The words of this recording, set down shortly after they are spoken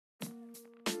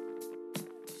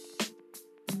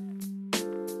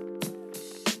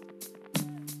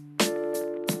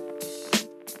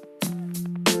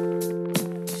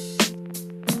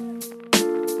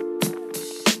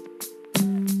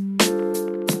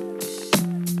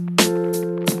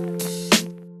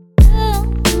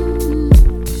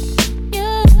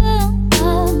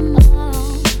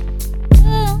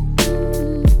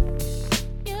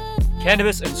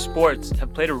Cannabis and sports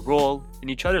have played a role in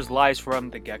each other's lives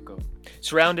from the get-go.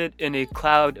 Surrounded in a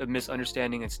cloud of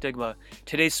misunderstanding and stigma,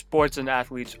 today's sports and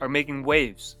athletes are making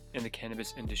waves in the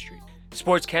cannabis industry.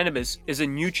 Sports Cannabis is a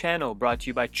new channel brought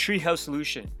to you by Treehouse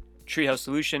Solution. Treehouse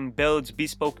Solution builds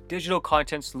bespoke digital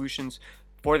content solutions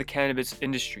for the cannabis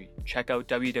industry. Check out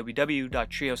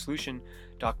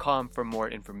www.treehousesolution.com for more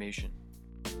information.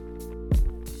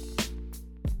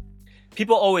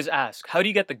 People always ask, how do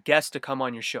you get the guests to come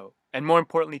on your show? And more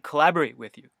importantly, collaborate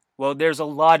with you? Well, there's a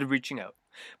lot of reaching out.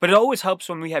 But it always helps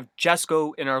when we have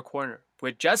Jesco in our corner.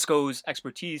 With Jesco's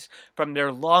expertise from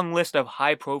their long list of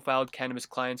high-profile cannabis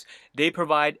clients, they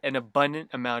provide an abundant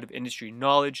amount of industry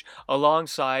knowledge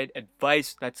alongside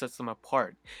advice that sets them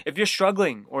apart. If you're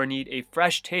struggling or need a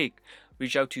fresh take,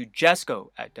 reach out to Jesco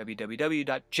at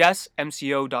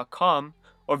www.jessmco.com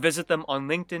or visit them on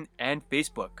LinkedIn and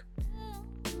Facebook.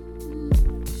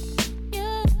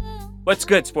 What's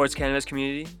good, Sports Cannabis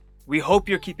community? We hope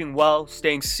you're keeping well,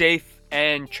 staying safe,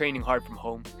 and training hard from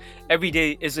home. Every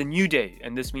day is a new day,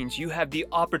 and this means you have the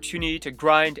opportunity to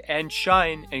grind and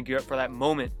shine and gear up for that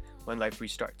moment when life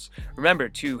restarts. Remember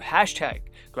to hashtag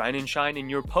grind and shine in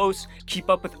your posts.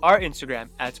 Keep up with our Instagram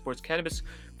at Sports Cannabis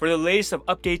for the latest of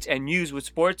updates and news with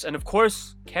sports and, of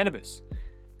course, cannabis.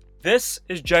 This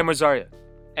is Jai Marzaria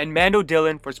and Mando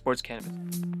Dillon for Sports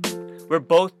Cannabis. We're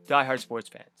both diehard sports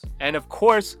fans and, of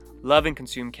course, love and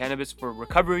consume cannabis for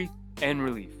recovery and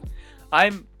relief.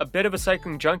 I'm a bit of a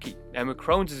cycling junkie, and with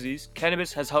Crohn's disease,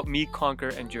 cannabis has helped me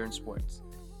conquer endurance sports.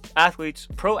 Athletes,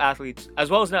 pro athletes, as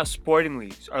well as now sporting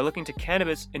leagues are looking to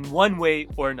cannabis in one way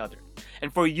or another.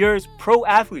 And for years, pro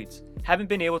athletes haven't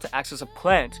been able to access a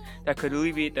plant that could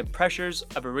alleviate the pressures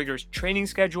of a rigorous training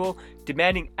schedule,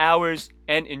 demanding hours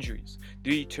and injuries.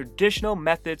 The traditional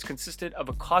methods consisted of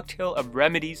a cocktail of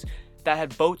remedies that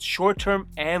had both short-term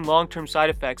and long-term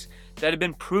side effects that have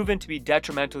been proven to be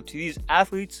detrimental to these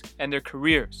athletes and their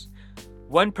careers.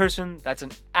 One person that's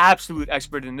an absolute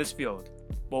expert in this field.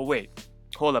 Well, wait,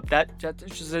 hold up, that just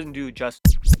doesn't do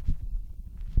justice.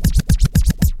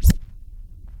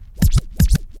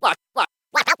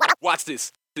 Watch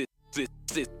this. And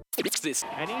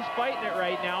he's fighting it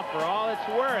right now for all it's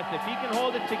worth. If he can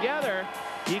hold it together,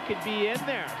 he could be in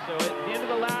there. So at the end of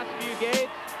the last few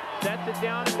gates, sets it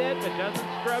down a bit, but doesn't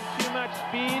scrub too much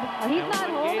speed. Well, he's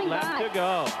not holding left back. to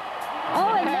go.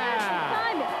 Oh, and there's the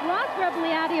time. Ross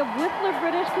Rebagliati of Whistler,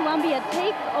 British Columbia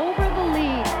takes over the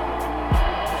lead.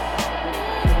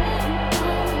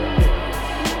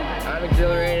 I'm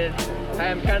exhilarated. I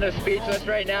am kind of speechless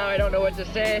right now. I don't know what to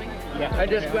say. I'm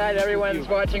just glad everyone's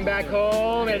watching back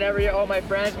home and all my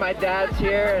friends. My dad's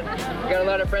here, and got a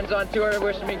lot of friends on tour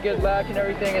wishing me good luck and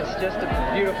everything. It's just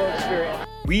a beautiful experience.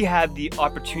 We had the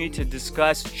opportunity to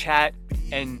discuss, chat,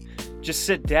 and just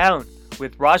sit down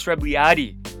with Ross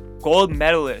Rebagliati, gold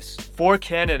medalist for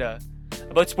Canada,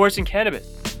 about sports and cannabis.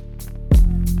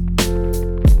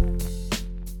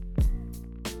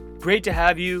 Great to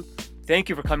have you. Thank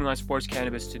you for coming on Sports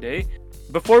Cannabis today.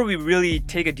 Before we really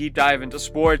take a deep dive into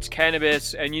sports,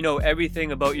 cannabis, and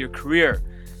everything about your career,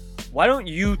 why don't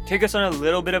you take us on a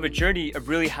little bit of a journey of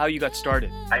really how you got started?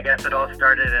 I guess it all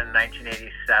started in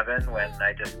 1987 when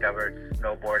I discovered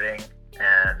snowboarding,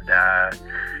 and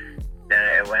then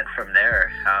it went from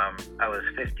there. I was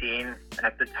 15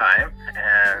 at the time,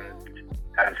 and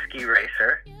I was a ski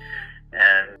racer,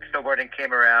 and snowboarding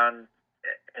came around.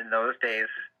 In those days,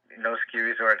 no ski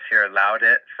resorts here allowed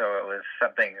it, so it was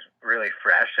something really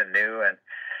fresh and new. And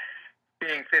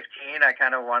being 15, I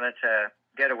kind of wanted to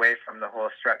get away from the whole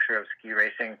structure of ski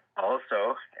racing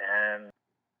also. And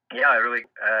yeah, I really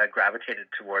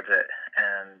gravitated towards it,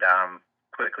 and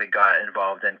quickly got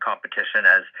involved in competition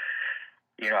as,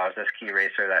 I was a ski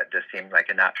racer. That just seemed like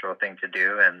a natural thing to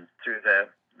do. And through the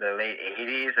late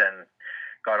 80s and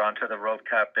got onto the World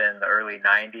Cup in the early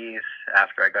 90s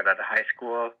after I got out of high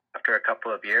school. After a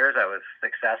couple of years, I was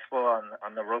successful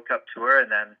on the World Cup tour.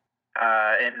 And then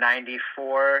in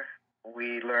 94,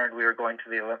 we learned we were going to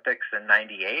the Olympics in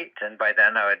 98. And by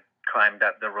then I had climbed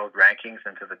up the world rankings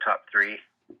into the top 3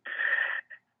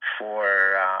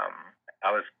 for,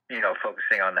 I was,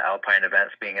 focusing on the alpine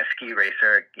events. Being a ski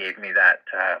racer gave me that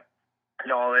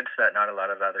knowledge that not a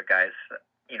lot of other guys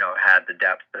had the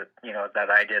depth that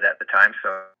I did at the time.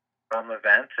 So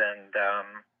events, and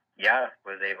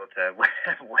was able to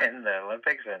win the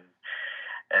Olympics in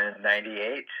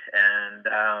 98. And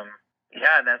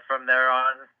and then from there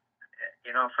on,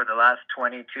 for the last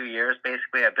 22 years,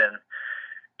 basically, I've been,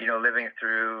 living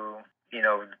through,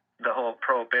 the whole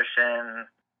prohibition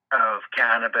of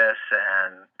cannabis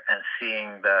and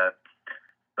seeing the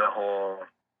whole,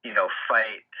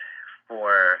 fight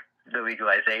for the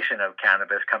legalization of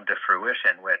cannabis come to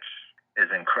fruition, which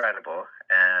is incredible.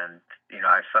 And,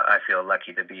 I feel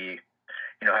lucky to be,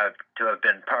 to have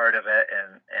been part of it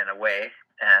in a way.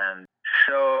 And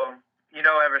so,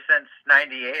 ever since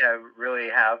 98, I really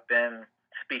have been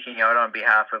speaking out on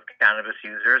behalf of cannabis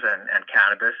users and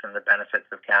cannabis and the benefits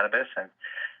of cannabis. And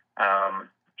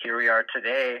here we are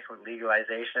today with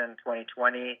legalization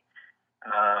 2020,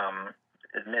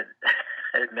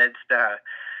 amidst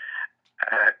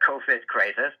COVID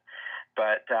crisis.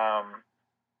 But,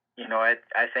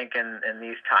 I think in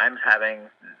these times, having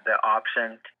the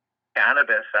option to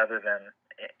cannabis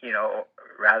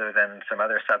rather than some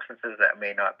other substances that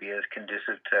may not be as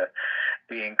conducive to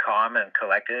being calm and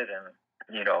collected and,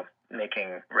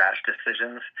 making rash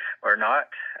decisions or not,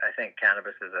 I think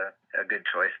cannabis is a good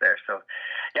choice there. So,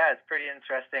 yeah, it's pretty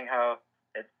interesting how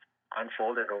it's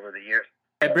unfolded over the years.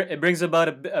 It brings about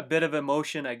a bit of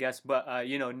emotion, I guess, but,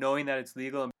 knowing that it's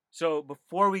legal. So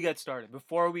before we get started,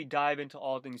 before we dive into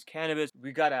all things cannabis,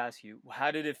 we got to ask you,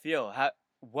 how did it feel?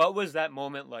 What was that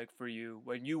moment like for you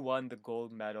when you won the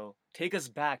gold medal? Take us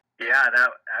back. Yeah,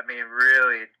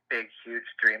 really big, huge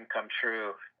dream come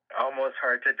true. Almost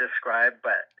hard to describe,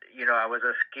 but, I was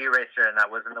a ski racer and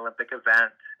that was an Olympic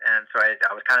event. And so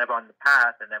I was kind of on the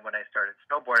path. And then when I started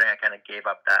snowboarding, I kind of gave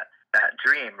up that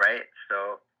dream, right?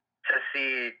 So to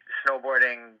see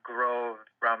snowboarding grow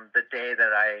from the day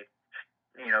that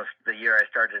the year I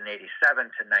started in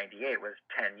 87 to 98 was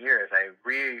 10 years. I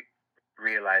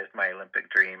realized my Olympic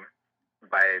dream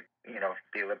by,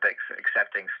 the Olympics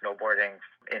accepting snowboarding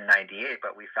in 98,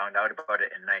 but we found out about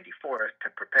it in 94 to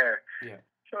prepare. Yeah.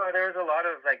 So there was a lot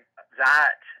of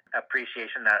that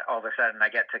appreciation that all of a sudden I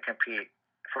get to compete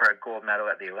for a gold medal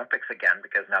at the Olympics again,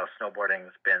 because now snowboarding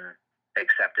has been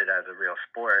accepted as a real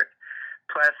sport.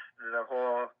 Plus the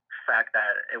whole fact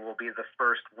that it will be the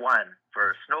first one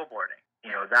for snowboarding.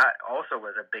 That also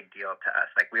was a big deal to us.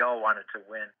 We all wanted to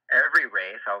win every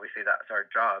race. Obviously, that's our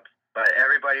jobs. But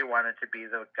everybody wanted to be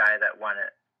the guy that won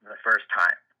it the first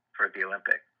time for the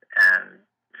Olympics. And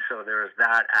so there was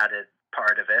that added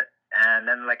part of it. And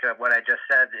then, what I just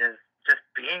said is just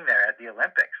being there at the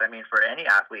Olympics. I mean, for any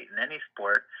athlete in any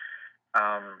sport,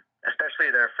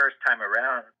 especially their first time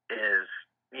around, is,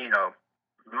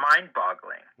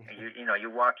 mind-boggling. You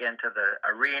walk into the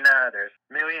arena, there's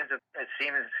it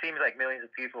seems like millions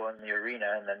of people in the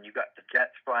arena, and then you got the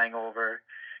jets flying over,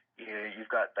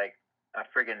 you've got a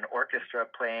friggin' orchestra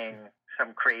playing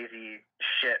some crazy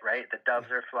shit, right? The doves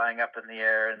are flying up in the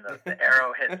air, and the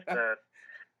arrow hits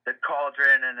the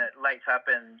cauldron, and it lights up,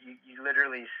 and you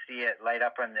literally see it light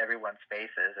up on everyone's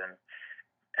faces,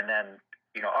 and then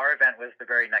our event was the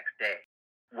very next day.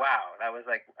 Wow, that was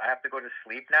I have to go to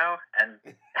sleep now. And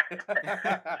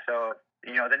so,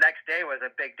 the next day was a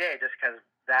big day just because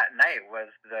that night it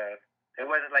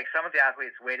wasn't like some of the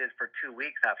athletes waited for 2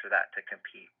 weeks after that to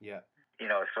compete. Yeah.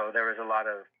 So there was a lot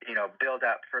of, build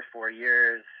up for 4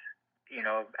 years,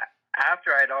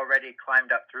 after I'd already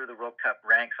climbed up through the World Cup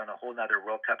ranks on a whole nother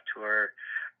World Cup tour,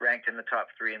 ranked in the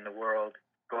top 3 in the world,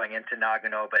 going into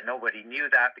Nagano, but nobody knew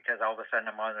that because all of a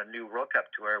sudden I'm on a new World Cup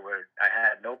tour where I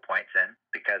had no points in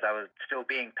because I was still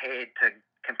being paid to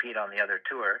compete on the other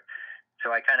tour.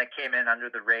 So I kind of came in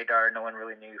under the radar. No one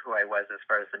really knew who I was as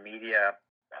far as the media.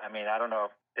 I mean, I don't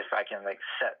know if I can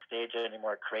set stage any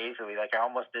more crazily. I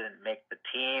almost didn't make the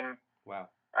team. Wow.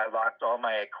 I lost all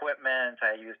my equipment.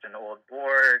 I used an old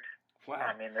board. Wow.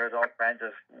 I mean, there's all kinds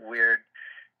of weird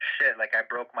shit. I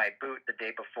broke my boot the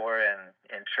day before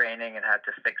in training and had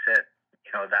to fix it,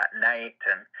 that night.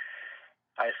 And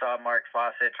I saw Mark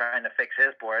Fawcett trying to fix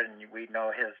his board, and we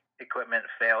know his equipment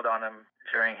failed on him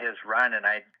during his run, and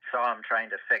I saw him trying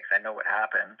to fix. I know what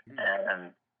happened.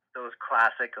 And those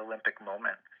classic Olympic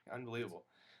moments. Unbelievable.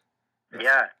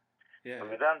 Yeah. It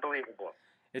was unbelievable.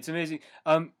 It's amazing.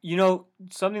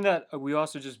 Something that we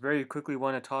also just very quickly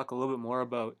want to talk a little bit more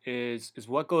about is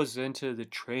what goes into the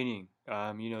training.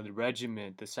 The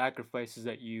regiment, the sacrifices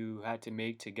that you had to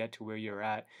make to get to where you're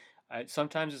at.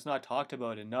 Sometimes it's not talked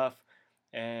about enough,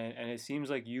 and it seems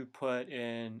like you put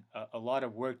in a lot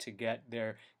of work to get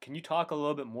there. Can you talk a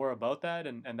little bit more about that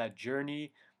and that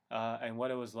journey and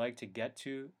what it was like to get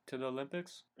to the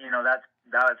Olympics?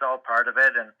 That's all part of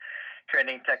it, and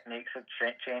training techniques have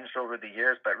changed over the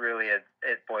years, but really it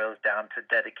boils down to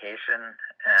dedication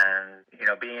and,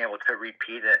 being able to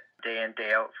repeat it day in,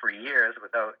 day out for years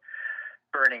without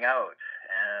burning out.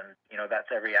 And, that's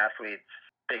every athlete's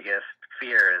biggest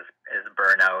fear is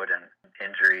burnout and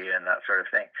injury and that sort of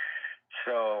thing.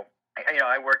 So,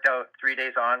 I worked out 3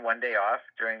 days on, 1 day off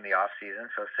during the off season.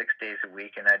 So 6 days a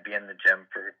week, and I'd be in the gym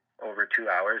for over 2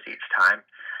 hours each time.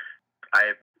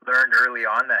 I learned early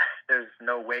on that there's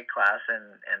no weight class in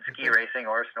ski racing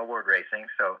or snowboard racing.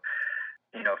 So,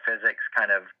 physics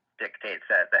kind of dictates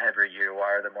that the heavier you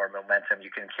are, the more momentum you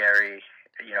can carry,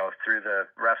 through the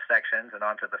rough sections and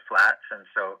onto the flats. And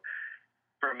so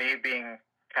for me, being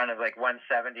kind of like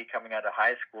 170 coming out of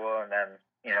high school, and then,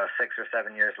 6 or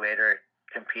 7 years later,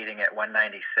 competing at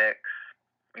 196,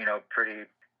 pretty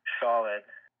solid,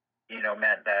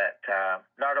 meant that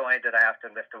not only did I have to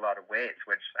lift a lot of weights,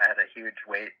 which I had a huge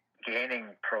weight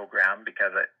gaining program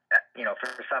because,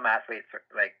 for some athletes,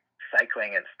 like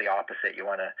training, it's the opposite. You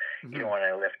don't want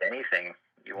to lift anything.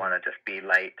 You want to just be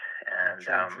light. And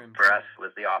for us, it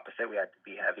was the opposite. We had to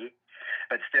be heavy,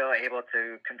 but still able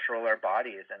to control our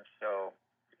bodies. And so,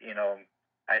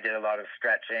 I did a lot of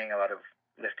stretching, a lot of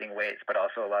lifting weights, but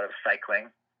also a lot of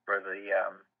cycling for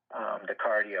the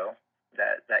cardio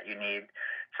that you need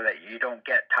so that you don't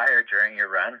get tired during your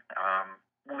run.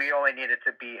 We only needed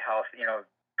to be healthy,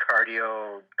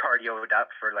 cardioed up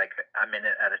for like a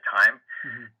minute at a time.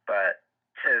 Mm-hmm. But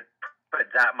to put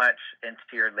that much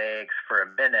into your legs for a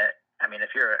minute, I mean, if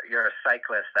you're a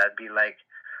cyclist, that'd be like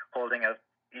holding a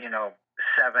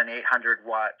 700-800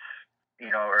 watts,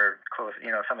 or close,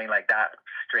 something like that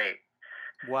straight.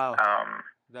 Wow.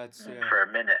 That's for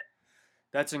a minute.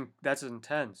 That's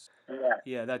intense.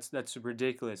 Yeah, that's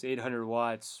ridiculous. 800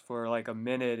 watts for like a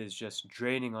minute is just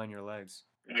draining on your legs.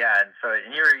 Yeah, and so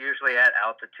you're usually at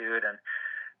altitude, and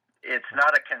it's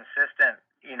not a consistent,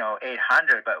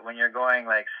 800, but when you're going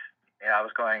like, I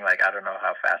was going like, I don't know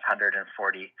how fast,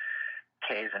 140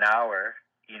 Ks an hour,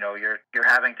 you're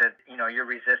having to, you're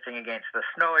resisting against the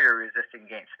snow, you're resisting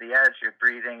against the edge, you're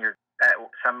breathing, at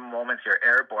some moments you're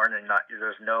airborne and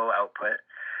there's no output.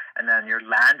 And then you're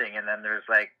landing, and then there's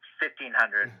like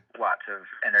 1,500 watts of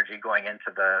energy going into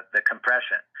the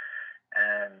compression.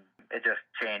 And it just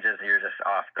changes. You're just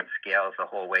off the scales the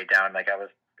whole way down. Like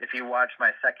if you watch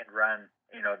my second run,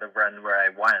 the run where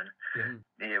I won,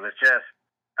 it was just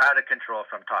out of control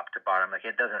from top to bottom. Like,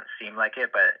 it doesn't seem like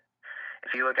it, but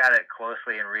if you look at it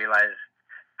closely and realize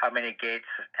how many gates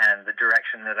and the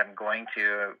direction that I'm going,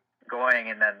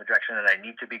 and then the direction that I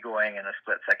need to be going in a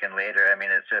split second later, I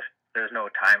mean, it's just, there's no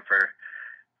time for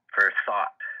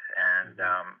thought. And,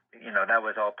 that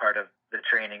was all part of the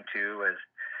training too, was,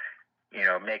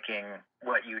 making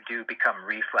what you do become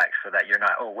reflex, so that you're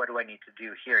not, what do I need to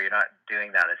do here? You're not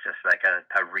doing that. It's just like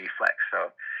a reflex.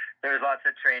 So there's lots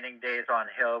of training days on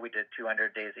hill. We did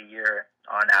 200 days a year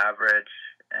on average,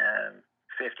 and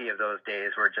 50 of those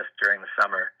days were just during the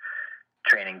summer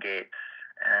training gates.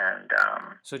 And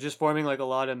so just forming like a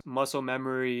lot of muscle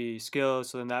memory skills,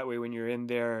 so then that way when you're in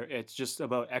there, it's just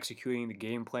about executing the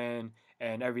game plan,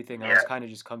 and everything else kind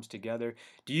of just comes together.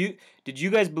 Did you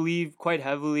guys believe quite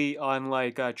heavily on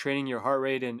like training your heart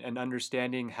rate and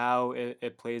understanding how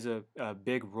it plays a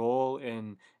big role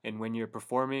in when you're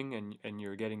performing and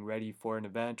you're getting ready for an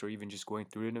event, or even just going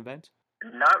through an event?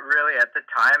 Not really at the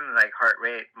time. Like, heart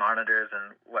rate monitors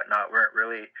and whatnot weren't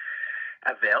really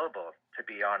available, to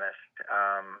be honest.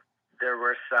 There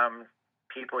were some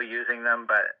people using them,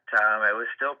 but it was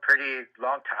still pretty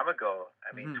long time ago.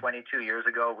 I mean, 22 years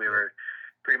ago, we were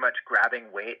pretty much grabbing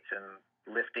weights and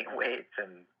lifting weights,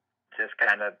 and just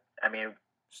kind of, I mean,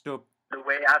 still the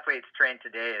way athletes train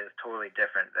today is totally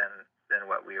different than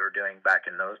what we were doing back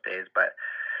in those days. But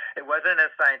it wasn't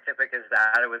as scientific as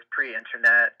that. It was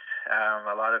pre-internet.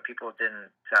 A lot of people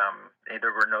didn't,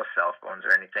 there were no cell phones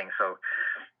or anything. So,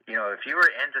 if you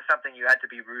were into something, you had to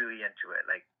be really into it.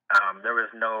 Like, there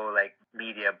was no like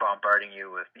media bombarding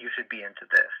you with, you should be into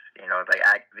this.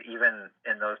 Even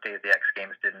in those days, the X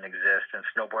Games didn't exist, and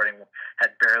snowboarding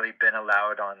had barely been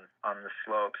allowed on the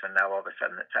slopes, and now all of a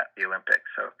sudden it's at the Olympics.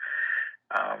 So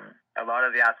a lot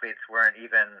of the athletes weren't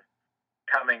even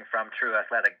coming from true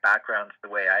athletic backgrounds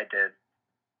the way I did.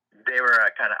 They were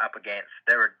kind of up against,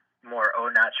 they were more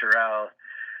au naturel,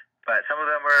 but some of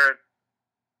them were,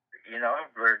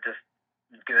 were just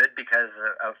good because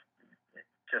of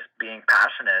just being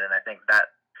passionate. And I think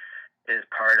that is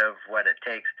part of what it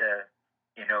takes to,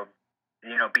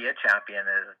 be a champion,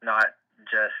 is not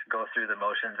just go through the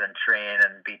motions and train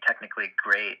and be technically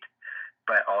great,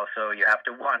 but also you have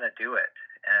to want to do it,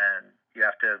 and you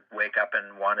have to wake up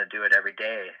and want to do it every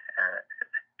day.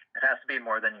 It has to be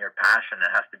more than your passion.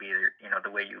 It has to be,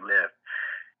 the way you live,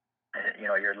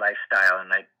 your lifestyle.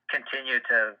 And I continue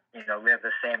to, live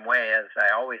the same way as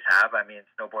I always have. I mean,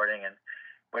 snowboarding and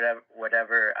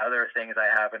whatever other things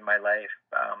I have in my life,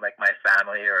 like my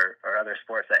family or other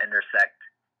sports that intersect,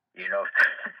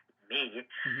 me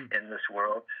in this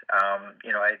world.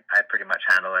 I pretty much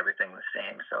handle everything the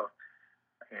same. So,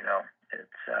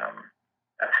 it's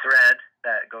a thread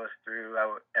that goes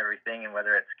throughout everything, and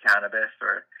whether it's cannabis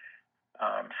or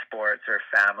sports or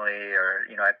family, or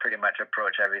I pretty much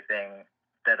approach everything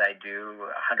that I do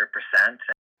 100%.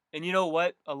 And you know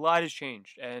what? A lot has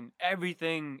changed, and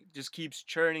everything just keeps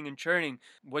churning and churning.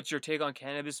 What's your take on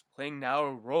cannabis playing now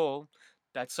a role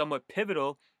that's somewhat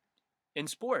pivotal in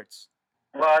sports?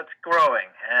 Well, it's growing,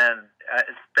 and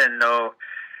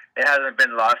it hasn't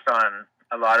been lost on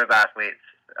a lot of athletes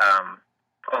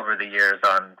over the years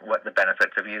on what the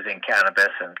benefits of using cannabis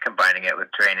and combining it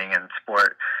with training and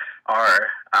sport are.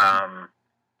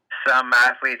 Some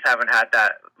athletes haven't had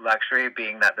that luxury,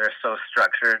 being that they're so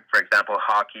structured. For example,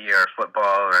 hockey or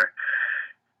football or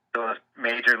those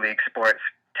major league sports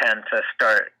tend to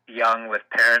start young with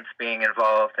parents being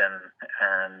involved,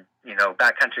 and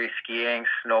backcountry skiing,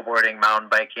 snowboarding, mountain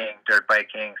biking, dirt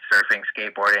biking, surfing,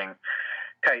 skateboarding,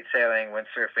 kite sailing,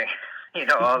 windsurfing,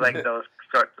 all like those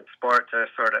sorts of sports are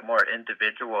sort of more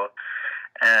individual,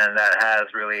 and that has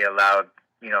really allowed,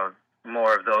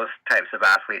 more of those types of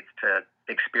athletes to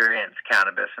experience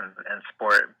cannabis and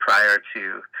sport prior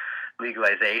to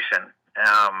legalization.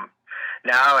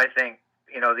 Now I think,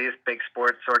 these big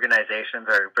sports organizations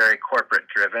are very corporate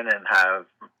driven and have,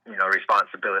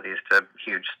 responsibilities to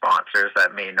huge sponsors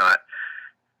that may not,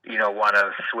 want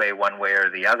to sway one way or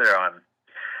the other on,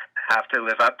 have to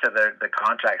live up to the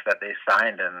contracts that they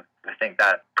signed. And I think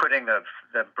that putting the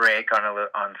brake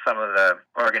on some of the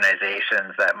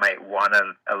organizations that might want to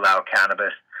allow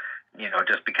cannabis,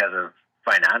 just because of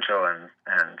financial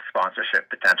and sponsorship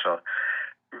potential.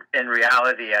 In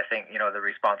reality, I think, the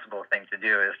responsible thing to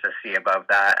do is to see above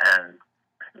that and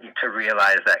to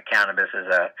realize that cannabis is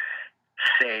a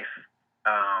safe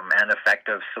and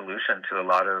effective solution to a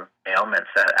lot of ailments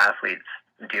that athletes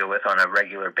deal with on a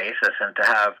regular basis, and to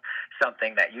have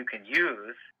something that you can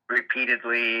use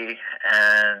repeatedly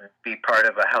and be part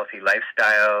of a healthy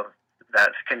lifestyle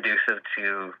that's conducive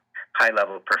to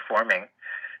high-level performing,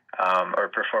 or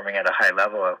performing at a high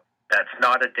level, that's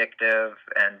not addictive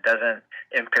and doesn't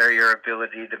impair your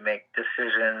ability to make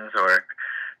decisions or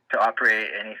to operate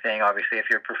anything. Obviously, if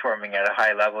you're performing at a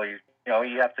high level, you still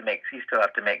have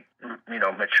to make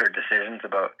mature decisions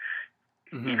about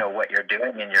what you're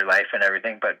doing in your life and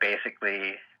everything. But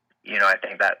basically, I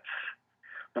think that's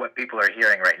what people are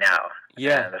hearing right now.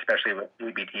 Yeah. And especially with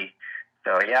CBD.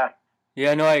 So, yeah.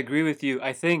 Yeah, no, I agree with you.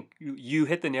 I think you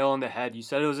hit the nail on the head. You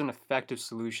said it was an effective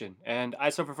solution. And I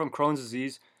suffer from Crohn's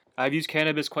disease. I've used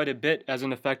cannabis quite a bit as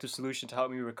an effective solution to help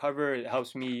me recover. It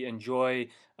helps me enjoy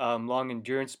long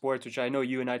endurance sports, which I know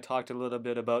you and I talked a little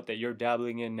bit about that you're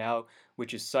dabbling in now,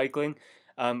 which is cycling.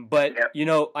 But,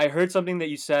 Yep. I heard something that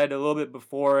you said a little bit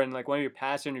before in like one of your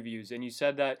past interviews, and you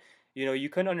said that, you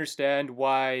couldn't understand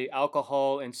why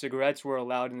alcohol and cigarettes were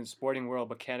allowed in the sporting world,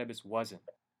 but cannabis wasn't.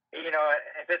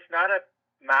 If it's not a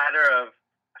matter of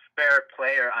fair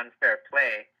play or unfair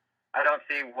play, I don't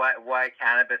see why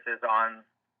cannabis is on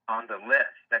the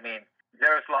list. I mean,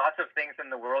 there's lots of things in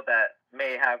the world that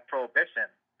may have prohibition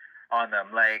on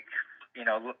them, like,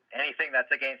 anything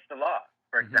that's against the law,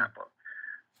 for example.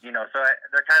 So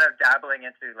they're kind of dabbling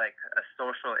into like a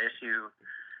social issue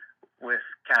with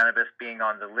cannabis being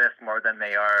on the list more than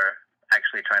they are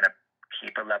actually trying to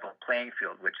keep a level playing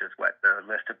field, which is what the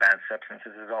list of banned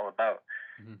substances is all about.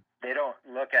 They don't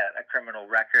look at a criminal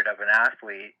record of an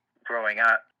athlete growing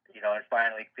up, and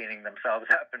finally cleaning themselves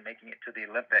up and making it to the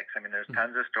Olympics. I mean, there's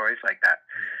tons of stories like that,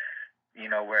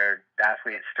 where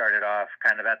athletes started off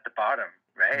kind of at the bottom,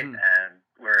 right? And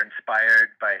were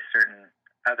inspired by certain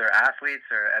other athletes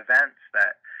or events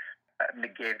that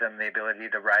gave them the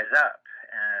ability to rise up.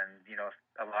 And,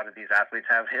 a lot of these athletes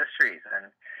have histories,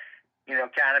 and,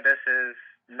 cannabis is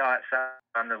not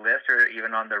on the list or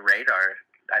even on the radar.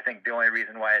 I think the only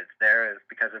reason why it's there is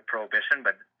because of prohibition,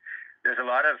 but there's a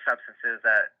lot of substances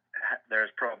that there's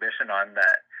prohibition on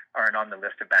that aren't on the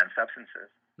list of banned substances.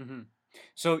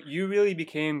 So you really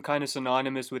became kind of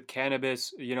synonymous with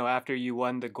cannabis, after you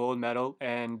won the gold medal,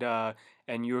 and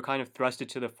you were kind of thrusted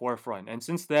to the forefront. And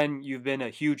since then, you've been a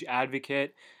huge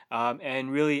advocate,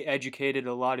 and really educated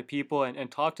a lot of people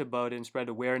and talked about it and spread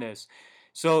awareness.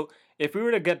 So if we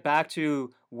were to get back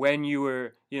to when you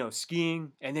were,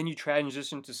 skiing and then you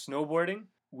transitioned to snowboarding,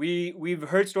 we've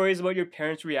heard stories about your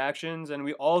parents' reactions, and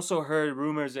we also heard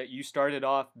rumors that you started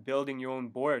off building your own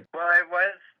board. Well, I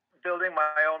was building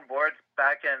my own boards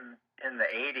back in the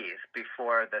 80s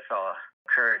before this all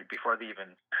occurred,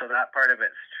 so that part of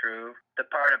it's true. The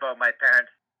part about my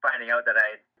parents finding out that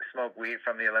I smoked weed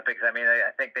from the Olympics, I mean,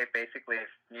 I think they basically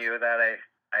knew that I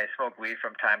I smoked weed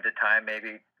from time to time,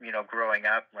 maybe, growing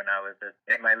up when I was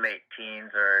in my late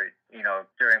teens or,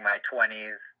 during my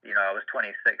 20s. I was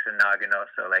 26 in Nagano,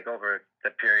 so like over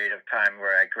the period of time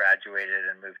where I graduated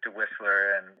and moved to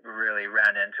Whistler and really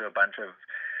ran into a bunch of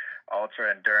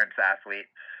ultra endurance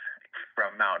athletes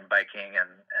from mountain biking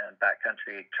and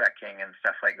backcountry trekking and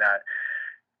stuff like that,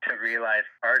 to realize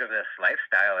part of this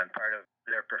lifestyle and part of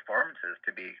their performances,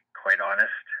 to be quite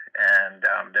honest, and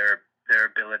their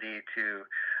ability to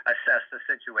assess the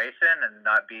situation and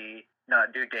not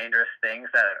do dangerous things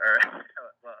that are,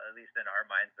 well, at least in our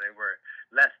minds, they were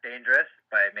less dangerous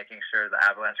by making sure the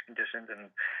avalanche conditions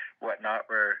and whatnot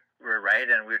were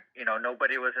right. And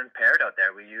nobody was impaired out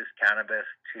there. We used cannabis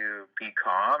to be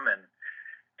calm and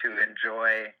to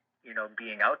enjoy,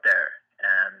 being out there,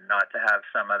 and not to have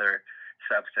some other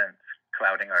substance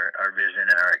clouding our vision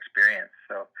and our experience.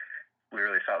 So we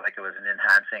really felt like it was an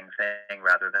enhancing thing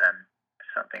rather than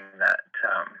something that,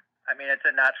 it's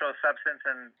a natural substance.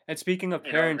 And speaking of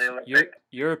parents,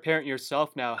 you're a parent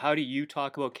yourself now. How do you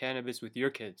talk about cannabis with your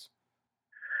kids?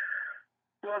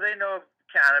 Well, they know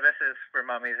cannabis is for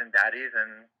mummies and daddies,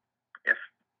 and if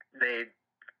they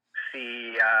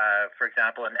see, for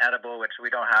example, an edible, which we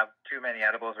don't have too many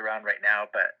edibles around right now,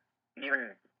 but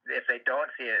even if they don't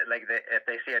see it, like if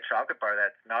they see a chocolate bar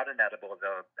that's not an edible,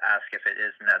 they'll ask if it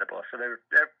is an edible. So they're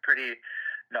pretty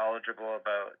knowledgeable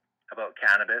about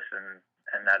cannabis and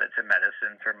that it's a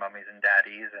medicine for mummies and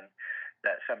daddies, and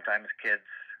that sometimes kids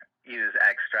use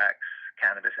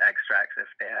cannabis extracts if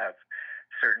they have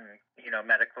certain,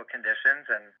 medical conditions.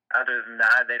 And other than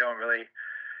that, they don't really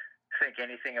think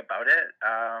anything about it.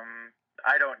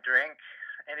 I don't drink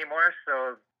anymore,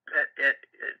 so it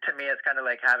to me, it's kind of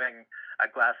like having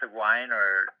a glass of wine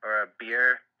or a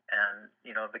beer, and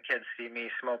the kids see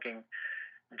me smoking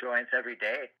joints every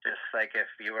day. Just like if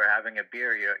you were having a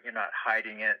beer, you're not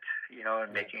hiding it,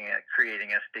 and creating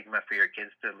a stigma for your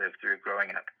kids to live through growing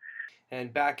up.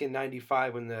 And back in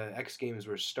 '95, when the X Games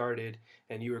were started,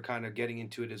 and you were kind of getting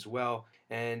into it as well,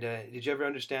 and did you ever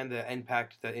understand the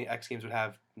impact that X Games would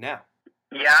have now?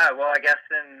 Yeah, well, I guess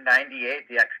in '98,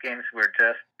 the X Games were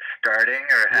just starting,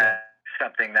 or had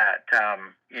something that,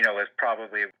 was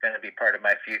probably going to be part of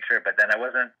my future. But then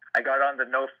I got on the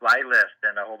no-fly list,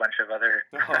 and a whole bunch of other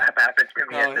crap happened to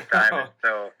me at the time. And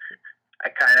so I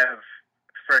kind of,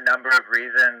 for a number of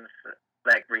reasons,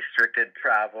 like restricted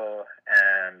travel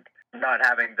and not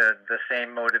having the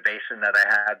same motivation that I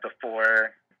had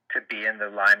before to be in the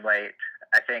limelight,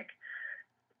 I think,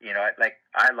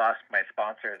 I lost my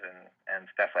sponsors and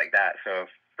stuff like that. So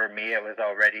for me, it was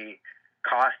already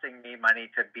costing me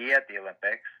money to be at the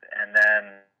Olympics. And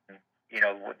then,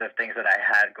 the things that I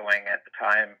had going at the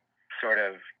time, sort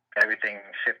of everything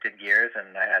shifted gears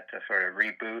and I had to sort of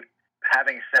reboot.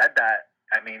 Having said that,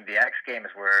 the X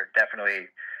Games were definitely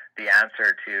the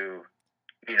answer to,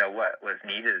 what was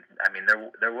needed.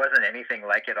 There wasn't anything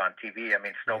like it on TV.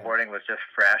 Snowboarding was just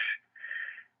fresh.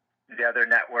 The other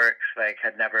networks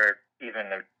had never even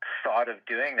thought of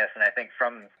doing this, and I think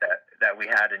from that we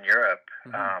had in Europe,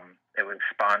 it was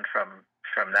spawned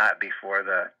from that before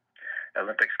the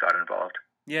Olympics got involved.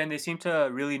 Yeah, and they seem to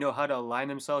really know how to align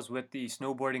themselves with the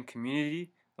snowboarding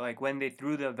community. Like when they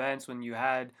threw the events, when you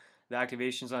had the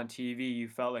activations on TV, you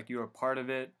felt like you were part of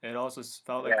it. It also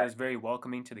felt like it was very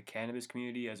welcoming to the cannabis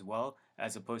community as well,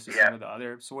 as opposed to some of the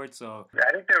other sports. So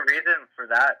I think the reason for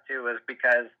that too was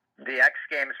because the X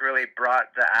Games really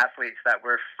brought the athletes that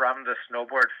were from the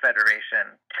Snowboard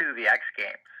Federation to the X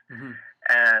Games. Mm-hmm.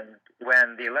 And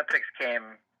when the Olympics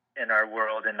came in our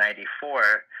world in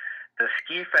 '94, the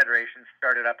Ski Federation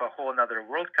started up a whole other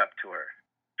World Cup tour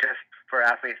just for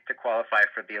athletes to qualify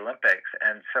for the Olympics.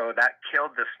 And so that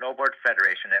killed the Snowboard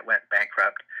Federation. It went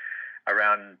bankrupt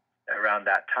around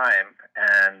that time.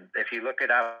 And if you look it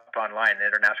up online,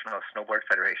 International Snowboard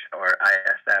Federation, or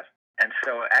ISF. And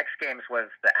so X Games was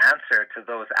the answer to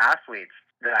those athletes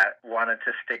that wanted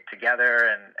to stick together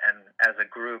and as a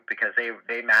group, because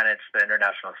they managed the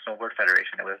International Snowboard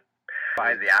Federation. It was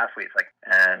by the athletes.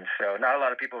 And so not a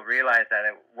lot of people realize that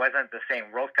it wasn't the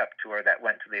same World Cup tour that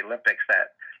went to the Olympics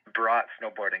that brought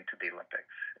snowboarding to the Olympics.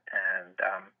 And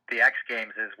the X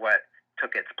Games is what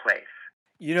took its place.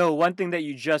 One thing that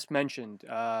you just mentioned,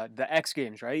 the X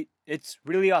Games, right? It's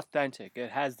really authentic.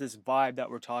 It has this vibe that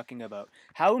we're talking about.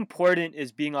 How important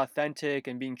is being authentic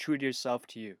and being true to yourself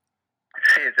to you?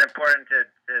 It's important to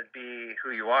be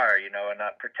who you are, and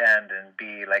not pretend and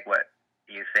be like what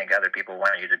you think other people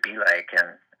want you to be like.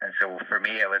 And so for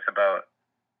me, it was about,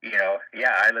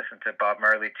 I listened to Bob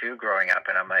Marley too growing up,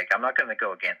 and I'm like, I'm not going to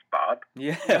go against Bob.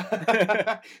 Yeah.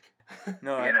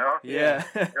 Yeah.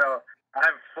 So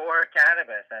I'm for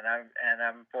cannabis, and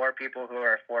I'm for people who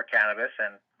are for cannabis.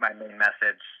 And my main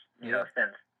message,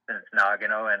 since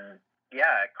Nagano, and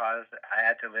I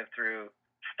had to live through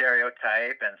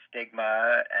stereotype and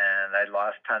stigma, and I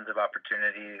lost tons of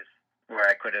opportunities where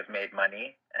I could have made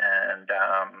money, and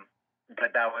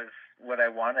but that was what I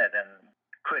wanted and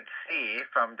could see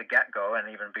from the get-go. And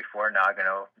even before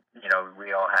Nagano,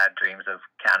 we all had dreams of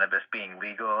cannabis being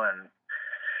legal, and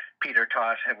Peter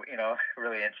Tosh,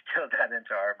 really instilled that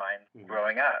into our minds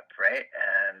growing up, right?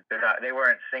 And they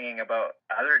weren't singing about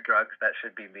other drugs that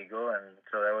should be legal, and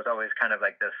so there was always kind of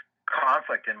like this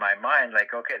conflict in my mind,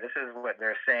 like, okay, this is what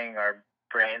they're saying our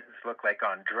brains look like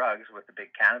on drugs, with the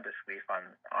big cannabis leaf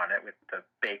on it, with the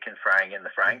bacon frying in the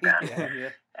frying pan.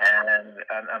 Yeah. And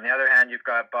on the other hand, you've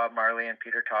got Bob Marley and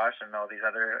Peter Tosh and all these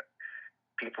other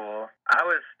people.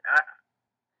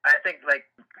 I think like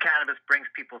cannabis brings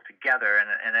people together,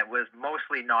 and it was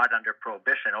mostly not under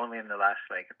prohibition. Only in the last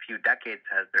like a few decades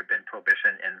has there been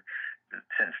prohibition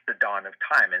since the dawn of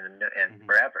time and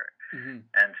forever. Mm-hmm.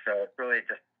 And so it's really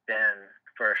just been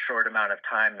for a short amount of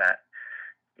time that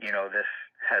this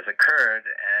has occurred,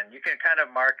 and you can kind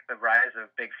of mark the rise of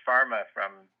big pharma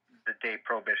from the day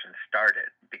prohibition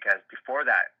started, because before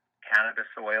that, cannabis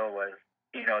oil was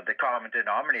the common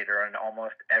denominator in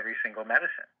almost every single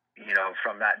medicine.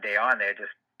 From that day on, they had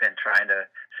just been trying to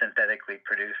synthetically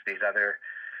produce these other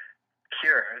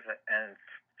cures, and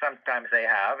sometimes they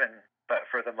have, but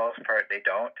for the most part, they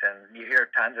don't. And you hear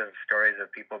tons of stories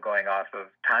of people going off of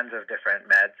tons of different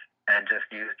meds and just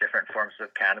use different forms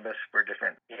of cannabis for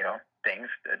different, things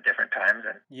at different times.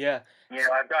 And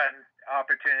I've gotten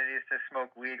opportunities to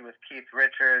smoke weed with Keith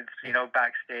Richards,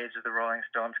 backstage at the Rolling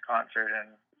Stones concert,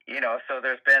 and so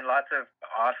there's been lots of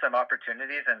awesome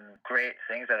opportunities and great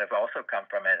things that have also come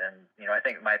from it. And, I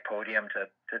think my podium to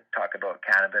talk about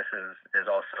cannabis is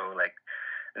also like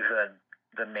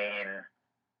the main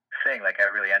thing. Like, I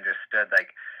really understood,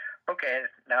 like, okay,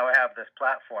 now I have this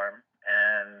platform,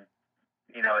 and,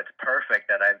 it's perfect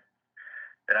that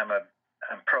I'm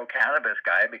pro cannabis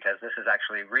guy, because this is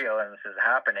actually real and this is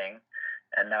happening.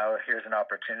 And now here's an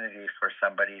opportunity for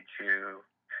somebody to,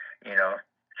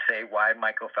 say why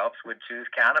Michael Phelps would choose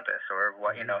cannabis, or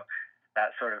what,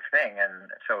 that sort of thing. And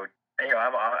so,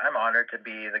 I'm honored to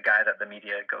be the guy that the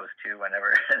media goes to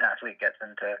whenever an athlete gets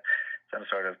into some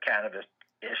sort of cannabis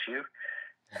issue.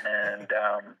 And,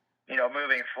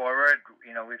 moving forward,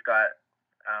 we've got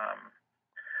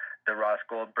the Ross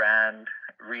Gold brand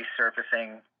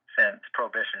resurfacing since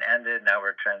prohibition ended. Now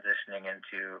we're transitioning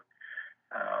into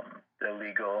the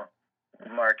legal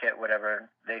market, whatever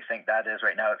they think that is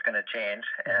right now. It's going to change.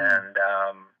 And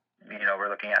we're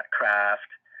looking at craft,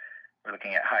 we're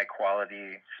looking at high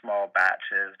quality, small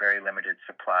batches, very limited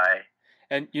supply.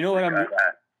 And what,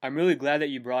 I'm really glad that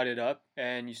you brought it up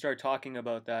and you started talking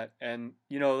about that. And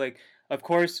of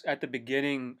course, at the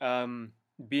beginning,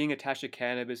 being attached to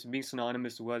cannabis and being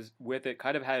synonymous with it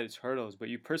kind of had its hurdles, but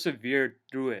you persevered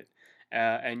through it.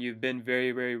 And you've been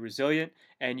very, very resilient,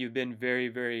 and you've been very,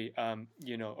 very,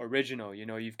 original.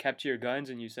 You've kept to your guns,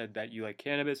 and you said that you like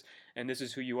cannabis, and this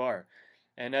is who you are.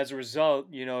 And as a result,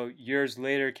 years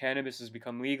later, cannabis has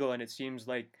become legal, and it seems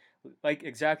like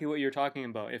exactly what you're talking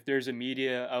about. If there's a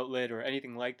media outlet or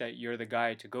anything like that, you're the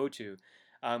guy to go to.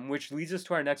 Which leads us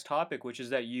to our next topic, which is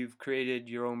that you've created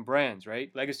your own brands,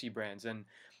 right? Legacy brands. And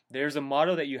there's a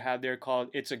motto that you have there called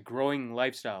 "It's a growing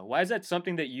lifestyle." Why is that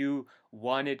something that you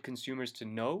wanted consumers to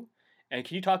know? And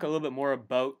can you talk a little bit more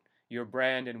about your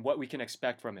brand and what we can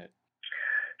expect from it?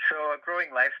 So a growing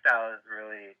lifestyle is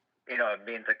really, it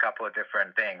means a couple of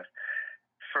different things.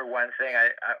 For one thing,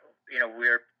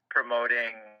 we're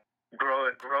promoting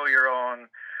grow your own,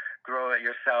 grow it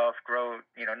yourself, grow,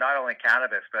 not only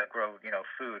cannabis, but grow,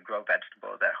 food, grow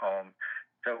vegetables at home.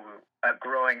 So a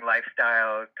growing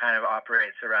lifestyle kind of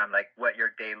operates around like what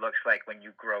your day looks like when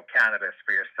you grow cannabis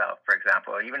for yourself, for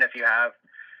example. Even if you have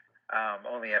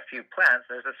only a few plants,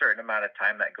 there's a certain amount of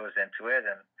time that goes into it,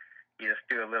 and you just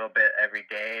do a little bit every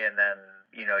day, and then,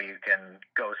 you can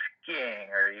go skiing,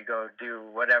 or you go do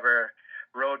whatever,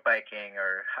 road biking,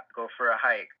 or go for a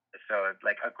hike. So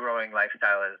like a growing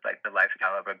lifestyle is like the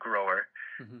lifestyle of a grower,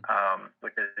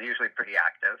 which is usually pretty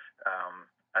active.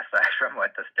 Aside from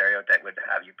what the stereotype would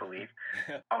have you believe.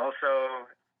 Also,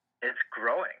 it's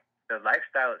growing. The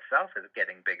lifestyle itself is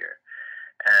getting bigger.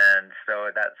 And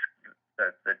so that's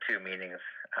the two meanings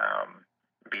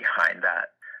behind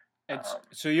that. And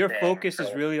so your focus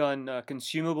is really on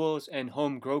consumables and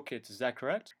home grow kits, is that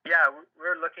correct? Yeah,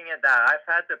 we're looking at that. I've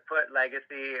had to put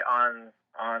legacy on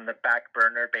the back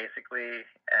burner, basically.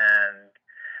 And,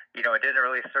 it didn't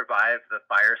really survive the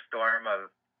firestorm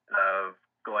of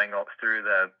going through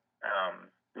the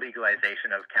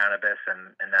legalization of cannabis,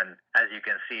 and then as you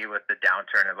can see with the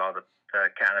downturn of all the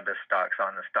cannabis stocks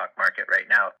on the stock market right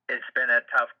now, it's been a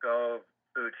tough go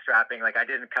bootstrapping. Like, I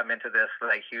didn't come into this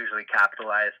like hugely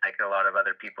capitalized like a lot of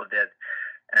other people did,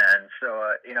 and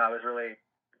so I was really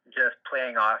just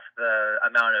playing off the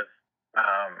amount of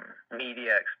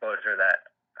media exposure that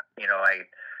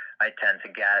I tend to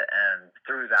get, and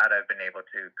through that I've been able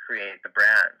to create the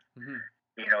brand. Mm-hmm.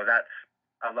 That's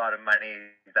a lot of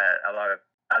money that a lot of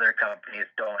other companies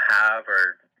don't have,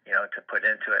 or to put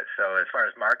into it. So as far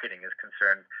as marketing is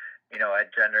concerned, I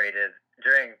generated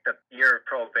during the year of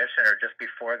prohibition, or just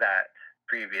before that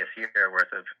previous year,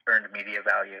 worth of earned media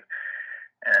value,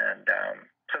 and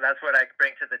so that's what I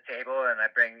bring to the table. And I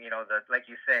bring like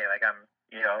you say, like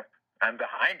I'm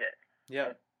behind it.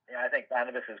 Yeah. I think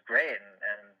cannabis is great,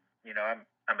 and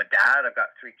I'm a dad. I've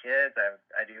got 3 kids.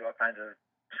 I do all kinds of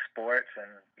sports, and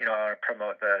I want to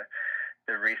promote the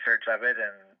research of it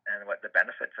and what the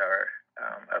benefits are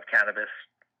of cannabis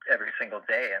every single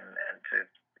day, and to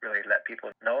really let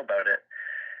people know about it.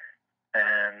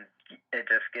 And it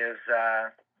just gives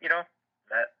that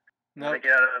when I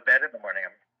get out of bed in the morning,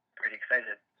 I'm pretty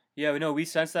excited. Yeah, no, we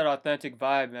sense that authentic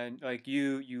vibe, man. Like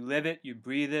you live it, you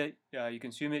breathe it, you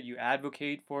consume it, you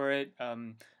advocate for it.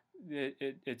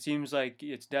 It seems like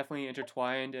it's definitely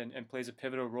intertwined and plays a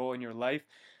pivotal role in your life.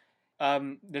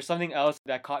 There's something else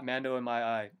that caught Mando in my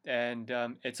eye, and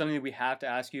it's something that we have to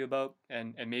ask you about,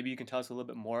 and maybe you can tell us a little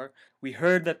bit more. We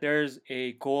heard that there's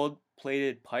a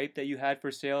gold-plated pipe that you had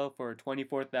for sale for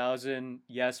 $24,000,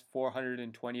 yes,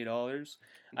 $420.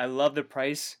 I love the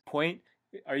price point.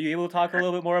 Are you able to talk a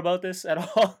little bit more about this at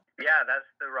all? Yeah, that's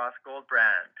the Ross Gold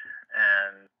brand,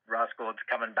 and Ross Gold's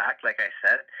coming back. Like I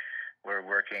said, we're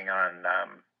working on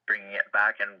bringing it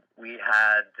back, and we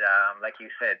had, like you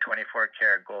said, 24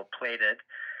 karat gold plated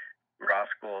Ross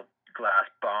Gold glass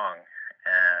bong.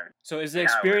 And so is the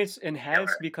experience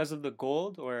enhanced because of the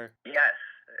gold, or? Yes,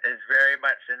 it's very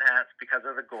much enhanced because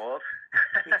of the gold.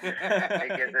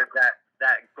 It gives it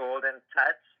that golden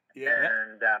touch. Yeah.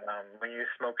 And when you're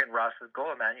smoking Ross's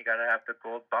Gold, man, you gotta have the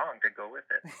gold bong to go with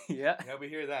it. Yeah. Yeah, we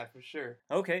hear that for sure.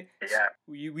 Okay. Yeah.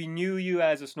 We knew you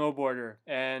as a snowboarder,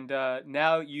 and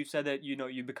now you said that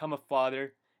you become a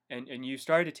father, and you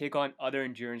started to take on other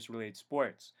endurance-related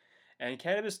sports. And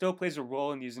cannabis still plays a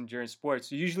role in these endurance sports.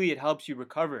 So usually it helps you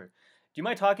recover. Do you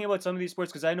mind talking about some of these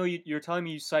sports? Because I know you're telling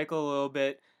me you cycle a little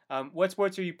bit. What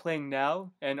sports are you playing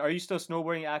now? And are you still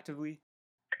snowboarding actively?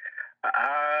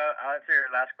 I'll answer your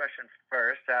last question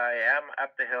first. I am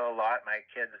up the hill a lot. My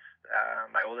kids,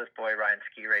 my oldest boy, rides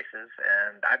ski races,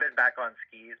 and I've been back on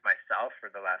skis myself for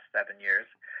the last 7 years,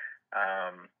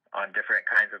 on different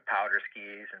kinds of powder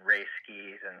skis and race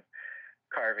skis and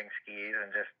carving skis,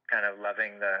 and just kind of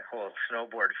loving the whole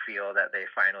snowboard feel that they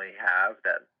finally have.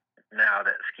 That now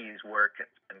that skis work,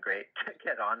 it's been great to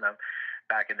get on them.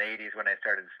 Back in the 80s when I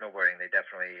started snowboarding, they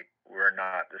definitely were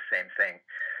not the same thing.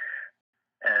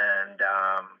 And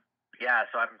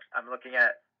so I'm looking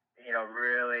at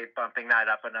really bumping that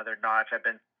up another notch. I've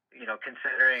been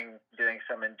considering doing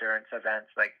some endurance events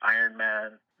like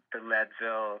Ironman, the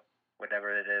Leadville,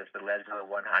 whatever it is, the Leadville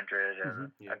 100,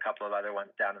 and a couple of other ones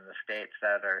down in the States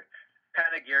that are kind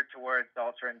of geared towards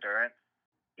ultra endurance.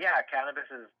 Yeah, cannabis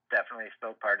is definitely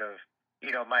still part of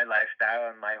my lifestyle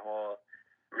and my whole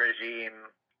regime.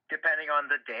 Depending on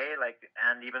the day,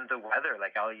 and even the weather,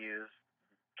 I'll use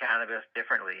cannabis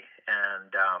differently,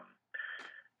 and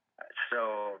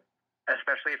so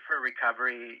especially for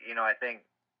recovery, I think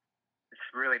it's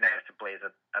really nice to blaze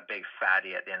a big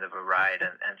fatty at the end of a ride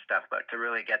and stuff, but to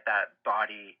really get that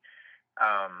body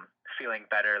feeling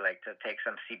better, to take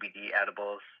some CBD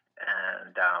edibles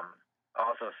and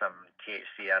also some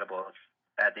THC edibles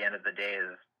at the end of the day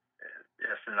is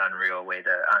just an unreal way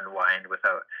to unwind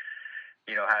without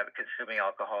consuming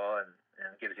alcohol, and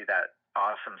gives you that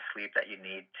awesome sleep that you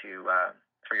need to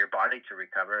for your body to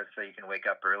recover, so you can wake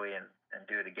up early and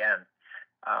do it again.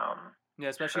 Yeah,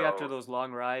 especially after those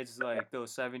long rides, like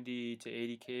those 70 to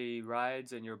 80K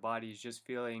rides, and your body's just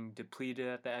feeling depleted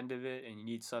at the end of it, and you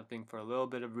need something for a little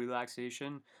bit of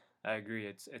relaxation. I agree.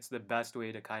 It's the best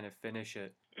way to kind of finish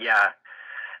it. Yeah.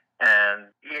 And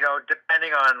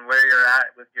depending on where you're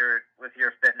at with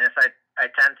your fitness, I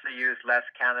tend to use less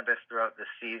cannabis throughout the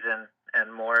season,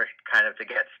 and more kind of to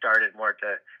get started, more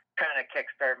to kind of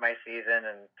kickstart my season,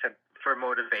 and for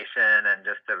motivation, and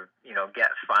just to get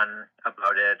fun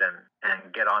about it, and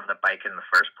get on the bike in the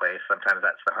first place. Sometimes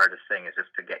that's the hardest thing, is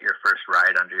just to get your first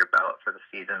ride under your belt for the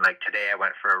season. Like today, I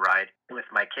went for a ride with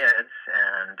my kids,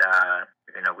 and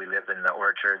we live in the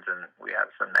orchards, and we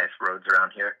have some nice roads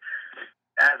around here.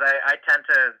 as I tend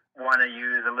to want to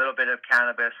use a little bit of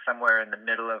cannabis somewhere in the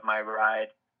middle of my ride.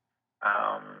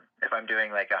 If I'm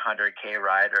doing like a 100K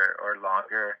ride or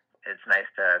longer, it's nice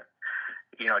to,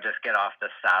 just get off the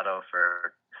saddle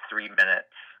for 3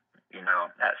 minutes,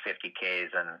 at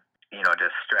 50Ks and,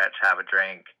 just stretch, have a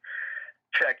drink,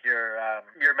 check your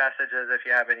messages if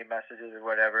you have any messages or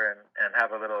whatever, and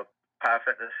have a little puff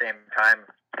at the same time.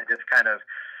 It just kind of,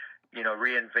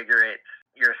 reinvigorates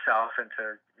yourself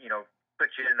into, put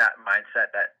you in that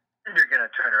mindset that you're going to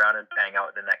turn around and bang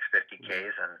out the next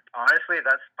 50Ks. And honestly,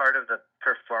 that's part of the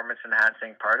performance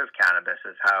enhancing part of cannabis,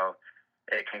 is how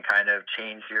it can kind of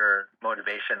change your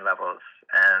motivation levels.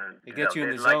 And it gets you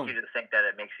in the zone. Like you to think that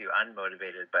it makes you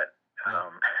unmotivated, but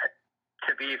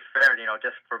to be fair,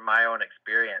 just from my own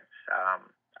experience,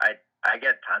 I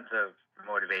get tons of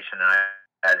motivation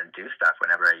and do stuff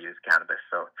whenever I use cannabis.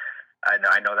 So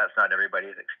I know that's not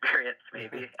everybody's experience,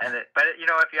 maybe. But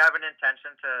if you have an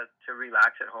intention to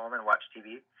relax at home and watch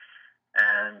TV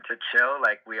and to chill,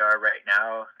 like we are right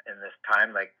now in this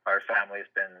time, like our family's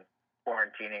been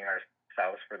quarantining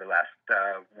ourselves for the last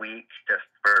week just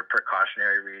for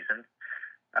precautionary reasons.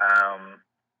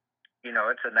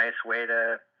 It's a nice way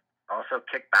to also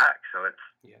kick back. So it's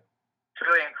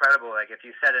really incredible. Like if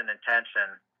you set an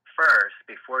intention first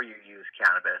before you use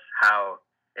cannabis, how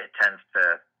it tends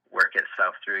to work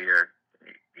itself through your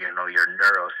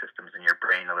neurosystems in your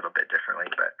brain a little bit differently.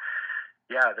 But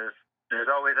yeah, there's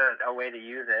always a way to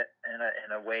use it and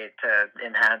a way to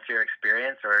enhance your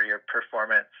experience or your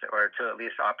performance, or to at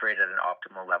least operate at an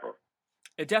optimal level.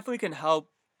 It definitely can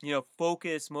help,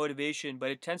 focus, motivation, but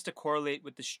it tends to correlate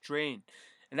with the strain.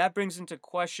 And that brings into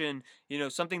question,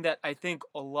 something that I think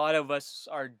a lot of us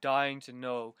are dying to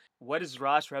know. What is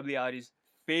Ross Rebagliati's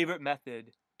favorite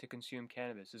method to consume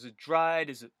cannabis? Is it dried?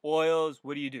 Is it oils?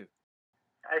 What do you do?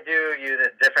 I do use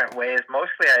it different ways.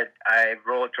 Mostly I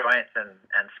roll joints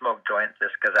and smoke joints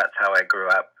just because that's how I grew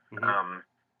up. Mm-hmm.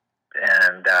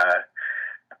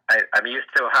 I'm used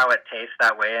to how it tastes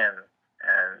that way, and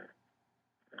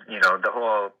the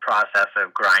whole process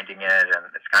of grinding it, and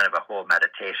it's kind of a whole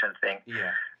meditation thing.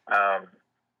 Yeah.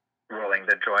 Rolling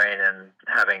the joint and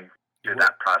having do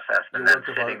that process, and then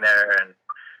sitting there and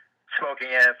smoking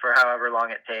it for however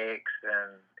long it takes,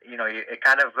 and it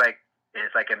kind of like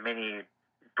is like a mini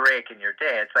break in your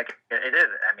day. It's like it is.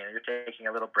 I mean, you're taking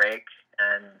a little break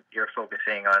and you're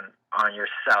focusing on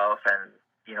yourself, and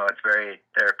it's very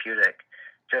therapeutic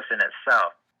just in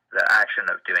itself, the action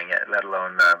of doing it, let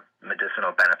alone the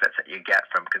medicinal benefits that you get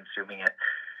from consuming it.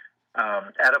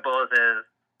 Edibles is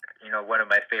one of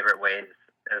my favorite ways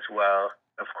as well.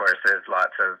 Of course, there's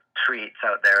lots of treats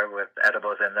out there with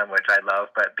edibles in them, which I love,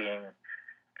 but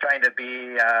trying to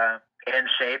be in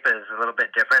shape is a little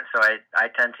bit different. So I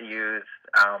tend to use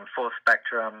full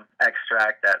spectrum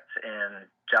extract that's in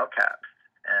gel caps,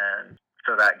 and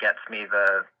so that gets me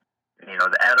the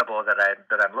edible that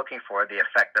I'm looking for, the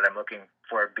effect that I'm looking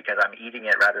for, because I'm eating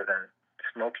it rather than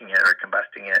smoking it or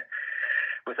combusting it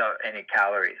without any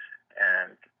calories.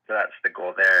 And so that's the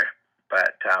goal there.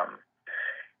 But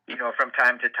from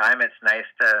time to time, it's nice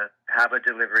to have a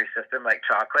delivery system like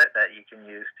chocolate that you can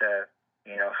use to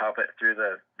help it through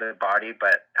the body.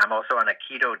 But I'm also on a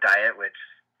keto diet, which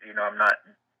I'm not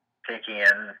taking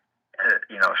in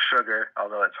sugar,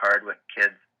 although it's hard with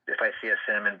kids. If I see a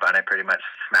cinnamon bun, I pretty much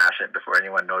smash it before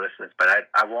anyone notices. But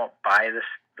I won't buy the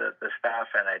stuff,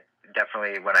 and I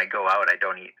definitely, when I go out, I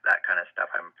don't eat that kind of stuff.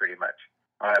 I'm pretty much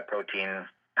on a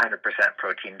 100%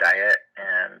 protein diet,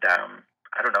 and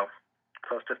I don't know,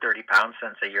 close to 30 pounds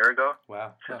since a year ago.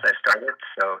 Wow. Since I started.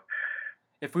 So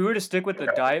if we were to stick with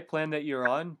the diet plan that you're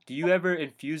on, do you ever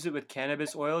infuse it with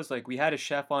cannabis oils? Like we had a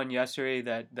chef on yesterday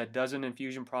that does an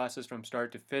infusion process from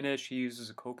start to finish. He uses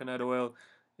a coconut oil.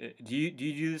 Do you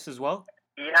do this as well?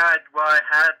 Yeah, well, I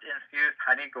had infused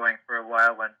honey going for a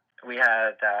while when we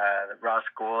had the Ross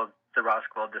Gold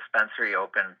dispensary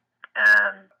open,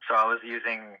 and so I was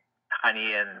using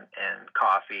honey in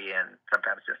coffee and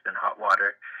sometimes just in hot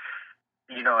water.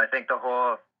 I think the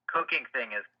whole cooking thing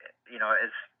is,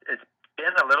 it's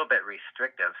been a little bit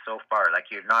restrictive so far. Like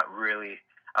you're not really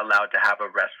allowed to have a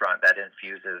restaurant that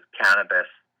infuses cannabis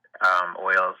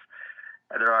oils.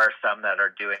 There are some that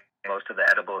are doing. Most of the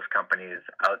edibles companies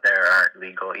out there aren't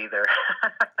legal either.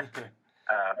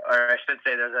 Or I should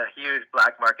say there's a huge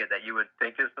black market that you would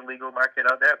think is the legal market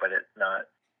out there, but it's not.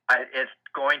 It's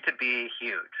going to be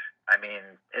huge. I mean,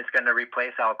 it's going to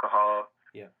replace alcohol,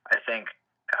 I think,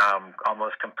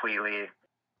 almost completely,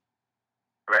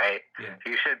 right? Yeah.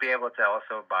 You should be able to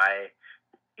also buy,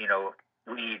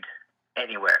 weed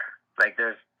anywhere. Like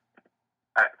there's,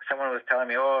 someone was telling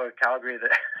me, Calgary,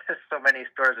 there's so many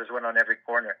stores, there's one on every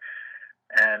corner.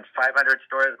 And 500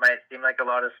 stores might seem like a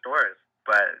lot of stores,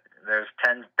 but there's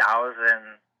 10,000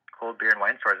 cold beer and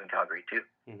wine stores in Calgary too.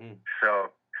 Mm-hmm.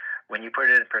 So when you put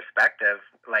it in perspective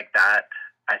like that,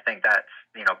 I think that's,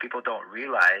 people don't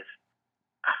realize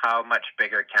how much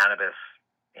bigger cannabis,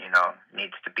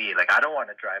 needs to be. Like, I don't want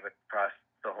to drive across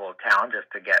the whole town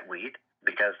just to get weed,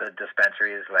 because the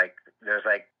dispensary is there's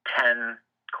 10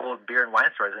 cold beer and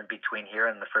wine stores in between here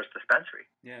and the first dispensary.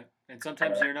 Yeah, and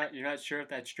sometimes you're not sure if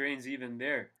that strain's even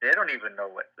there. They don't even know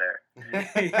what's there. Yeah.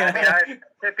 I mean,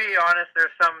 to be honest,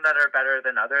 there's some that are better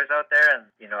than others out there, and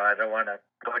I don't want to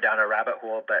go down a rabbit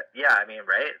hole, but yeah, I mean,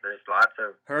 right? There's lots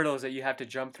of hurdles that you have to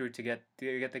jump through to get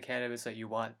the cannabis that you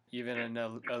want, even in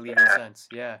a legal sense.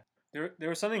 Yeah. There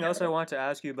was something else I want to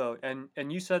ask you about,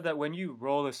 and you said that when you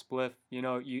roll a spliff,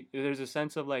 there's a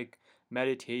sense of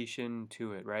meditation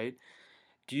to it, right?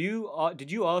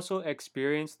 Did you also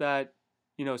experience that,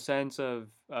 sense of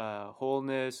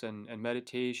wholeness and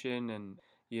meditation and,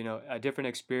 a different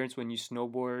experience when you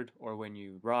snowboard or when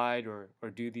you ride or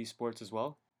do these sports as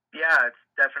well? Yeah, it's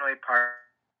definitely part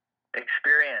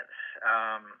experience.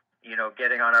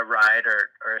 Getting on a ride or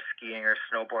skiing or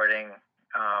snowboarding,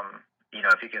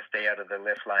 if you can stay out of the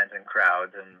lift lines and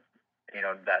crowds, and,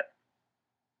 that's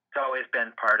always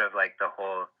been part of the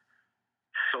whole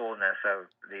soulness of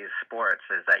these sports,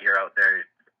 is that you're out there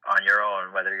on your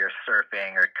own, whether you're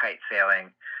surfing or kite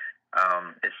sailing.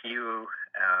 It's you,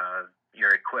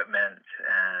 your equipment,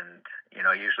 and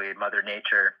usually Mother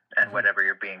Nature and whatever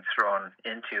you're being thrown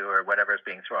into or whatever is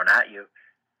being thrown at you.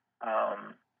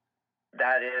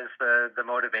 That is the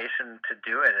motivation to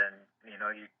do it, and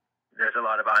there's a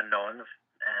lot of unknowns,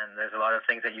 and there's a lot of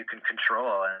things that you can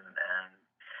control, and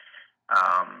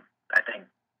I think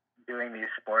doing these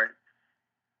sports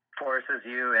forces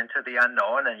you into the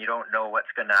unknown, and you don't know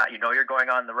what's gonna. You're going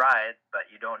on the ride, but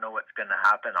you don't know what's gonna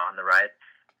happen on the ride,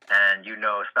 and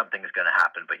something's gonna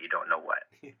happen, but you don't know what.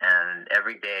 And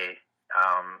every day,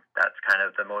 that's kind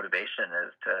of the motivation,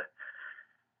 is to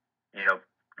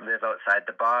live outside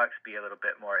the box, be a little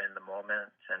bit more in the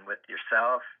moment and with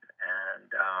yourself,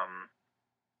 and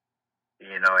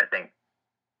I think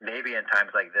maybe in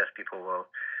times like this, people will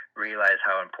realize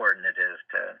how important it is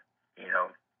to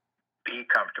be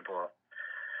comfortable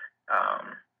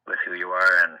with who you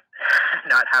are, and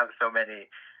not have so many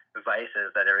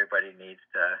vices that everybody needs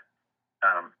to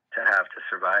have to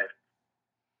survive.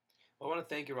 Well, I want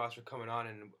to thank you, Ross, for coming on.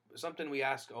 And something we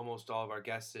ask almost all of our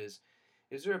guests is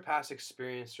there a past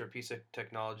experience or a piece of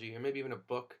technology, or maybe even a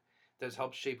book, that has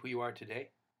helped shape who you are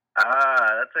today?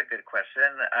 That's a good question.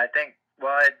 I think,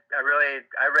 I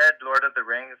read Lord of the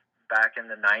Rings back in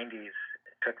the 90s. It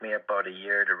took me about a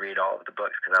year to read all of the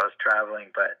books because I was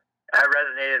traveling, but I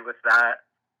resonated with that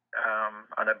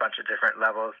on a bunch of different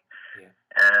levels. Yeah.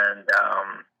 And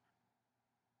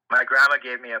my grandma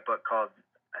gave me a book called,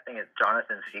 I think it's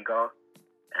Jonathan Seagull,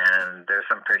 and there's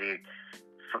some pretty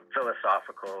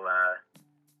philosophical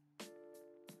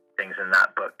things in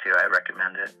that book too. I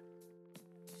recommend it.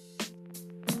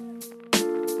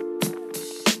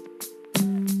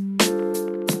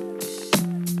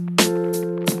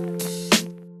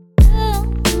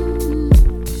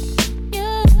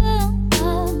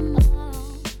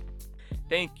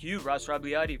 Thank you, Ross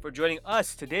Rebagliati, for joining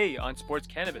us today on Sports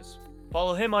Cannabis.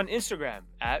 Follow him on Instagram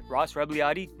at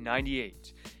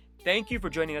RossRebagliati98. Thank you for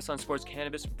joining us on Sports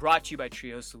Cannabis, brought to you by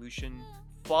Treehouse Solution.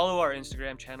 Follow our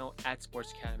Instagram channel at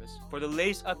Sports Cannabis for the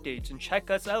latest updates, and check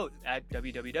us out at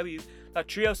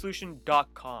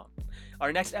www.treehousesolution.com.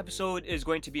 Our next episode is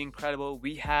going to be incredible.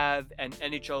 We have an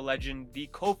NHL legend, the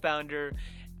co-founder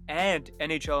and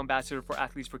NHL ambassador for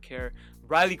Athletes for Care,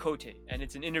 Riley Cote, and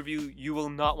it's an interview you will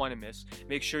not want to miss.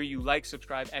 Make sure you like,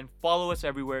 subscribe, and follow us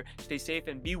everywhere. Stay safe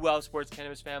and be well, Sports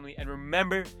Cannabis family, and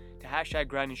remember to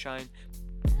 #grind and shine.